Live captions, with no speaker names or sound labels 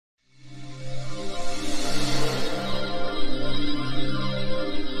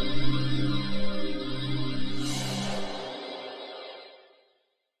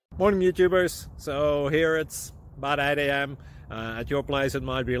Morning YouTubers. So here it's about 8 a.m. At your place it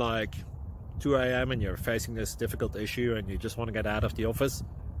might be like 2 a.m. and you're facing this difficult issue and you just want to get out of the office.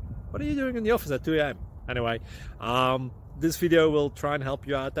 What are you doing in the office at 2 a.m.? Anyway, this video will try and help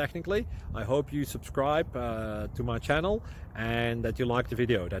you out technically. I hope you subscribe to my channel and that you like the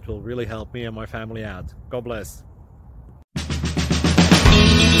video. That will really help me and my family out. God bless.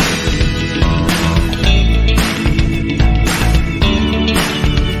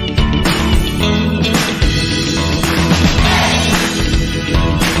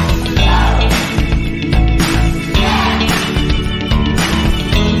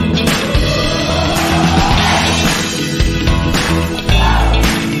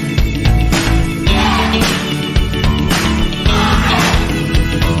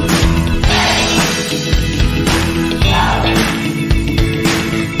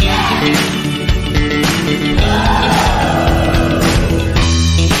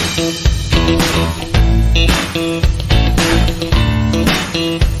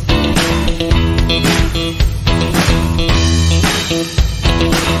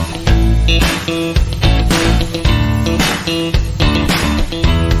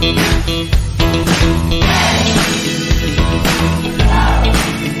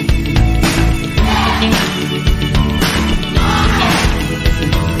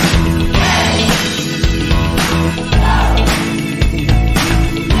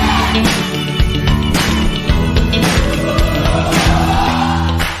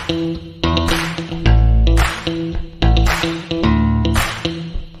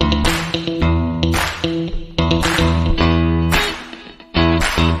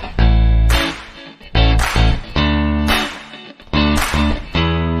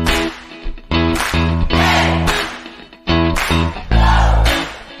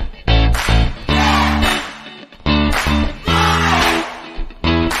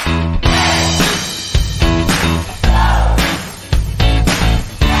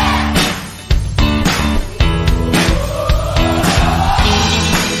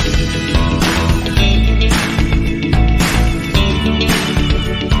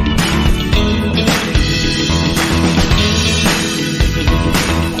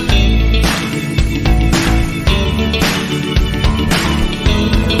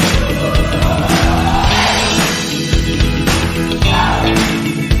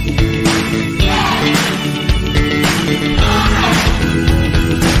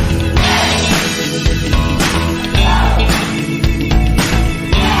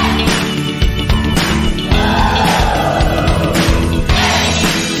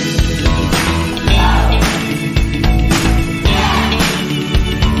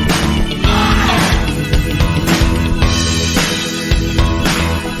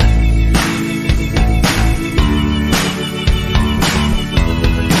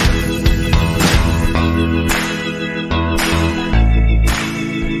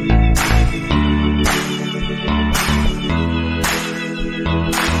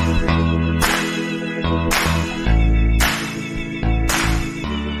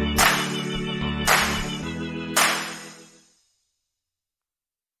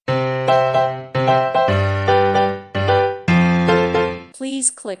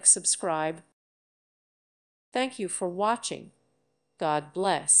 Please click subscribe. Thank you for watching. God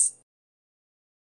bless.